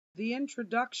The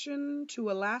introduction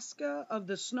to Alaska of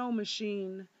the snow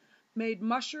machine made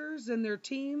mushers and their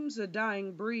teams a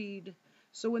dying breed.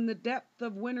 So in the depth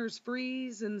of winter's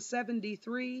freeze in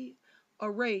 '73,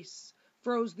 a race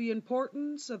froze the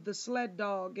importance of the sled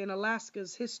dog in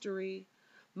Alaska's history.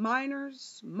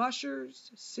 Miners, mushers,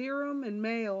 serum, and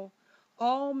mail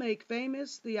all make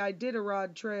famous the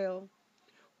Iditarod Trail.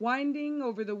 Winding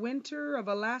over the winter of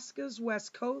Alaska's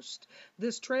west coast,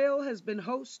 this trail has been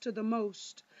host to the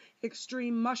most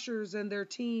extreme mushers and their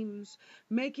teams,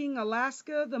 making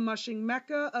Alaska the mushing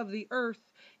mecca of the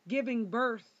earth, giving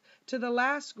birth to the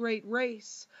last great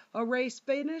race, a race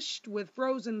finished with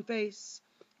frozen face.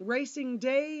 Racing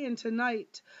day into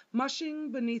night,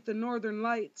 mushing beneath the northern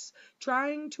lights,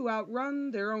 trying to outrun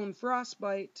their own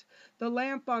frostbite, the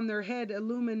lamp on their head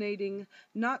illuminating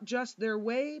not just their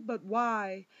way but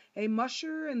why. A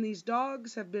musher and these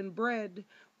dogs have been bred,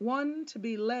 one to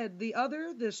be led, the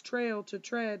other this trail to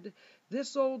tread.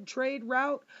 This old trade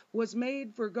route was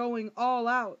made for going all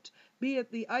out, be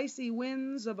it the icy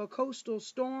winds of a coastal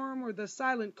storm or the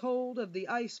silent cold of the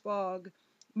ice fog.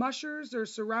 Mushers are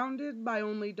surrounded by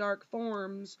only dark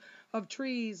forms of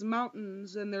trees,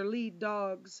 mountains, and their lead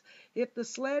dogs. If the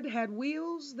sled had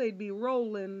wheels, they'd be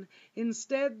rollin'.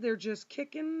 Instead, they're just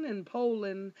kickin' and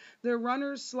polin'. Their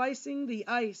runners slicing the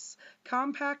ice,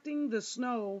 compacting the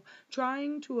snow,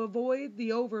 trying to avoid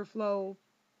the overflow.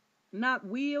 Not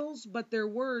wheels, but their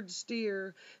words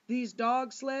steer these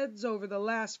dog sleds over the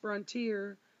last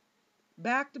frontier.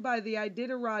 Backed by the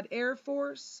Iditarod Air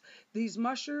Force, these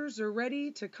mushers are ready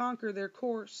to conquer their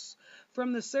course.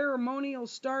 From the ceremonial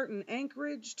start in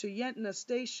Anchorage to Yentna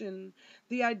Station,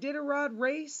 the Iditarod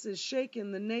race is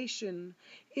shaking the nation.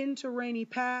 Into Rainy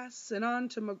Pass and on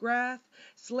to McGrath,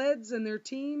 sleds and their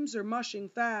teams are mushing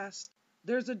fast.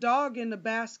 There's a dog in the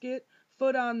basket,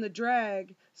 foot on the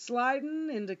drag,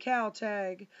 slidin' into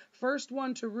Caltag. First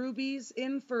one to Ruby's,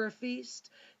 in for a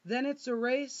feast. Then it's a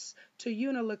race to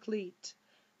Unalakleet.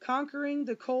 Conquering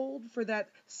the cold for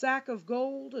that sack of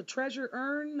gold, a treasure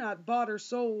earned, not bought or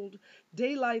sold.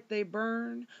 Daylight they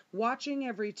burn, watching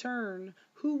every turn.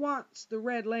 Who wants the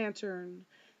red lantern?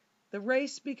 The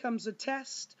race becomes a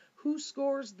test. Who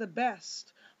scores the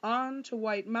best? On to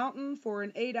White Mountain for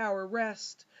an 8-hour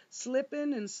rest.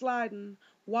 Slippin' and slidin',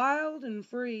 wild and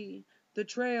free. The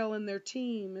trail and their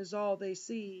team is all they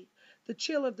see. The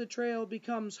chill of the trail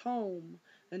becomes home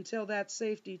until that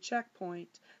safety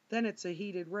checkpoint. Then it's a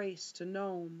heated race to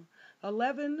Nome.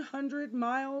 1,100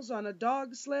 miles on a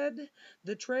dog sled,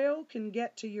 the trail can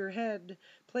get to your head,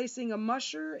 placing a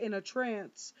musher in a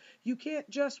trance. You can't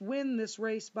just win this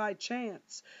race by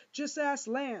chance. Just ask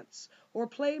Lance or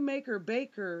Playmaker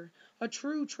Baker, a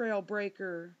true trail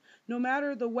breaker. No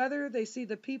matter the weather, they see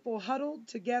the people huddled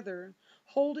together,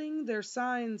 holding their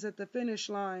signs at the finish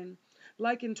line,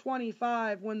 like in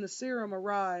 '25 when the serum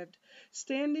arrived,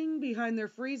 standing behind their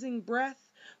freezing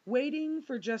breath, waiting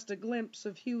for just a glimpse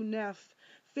of Hugh Neff,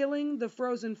 filling the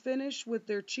frozen finish with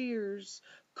their cheers.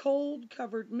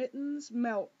 Cold-covered mittens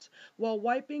melt while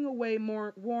wiping away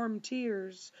more warm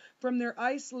tears from their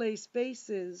ice-laced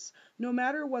faces. No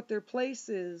matter what their place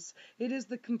is, it is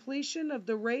the completion of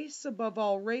the race above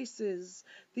all races,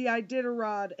 the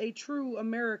Iditarod, a true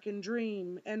American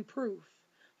dream and proof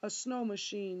a snow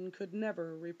machine could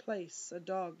never replace a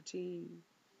dog team.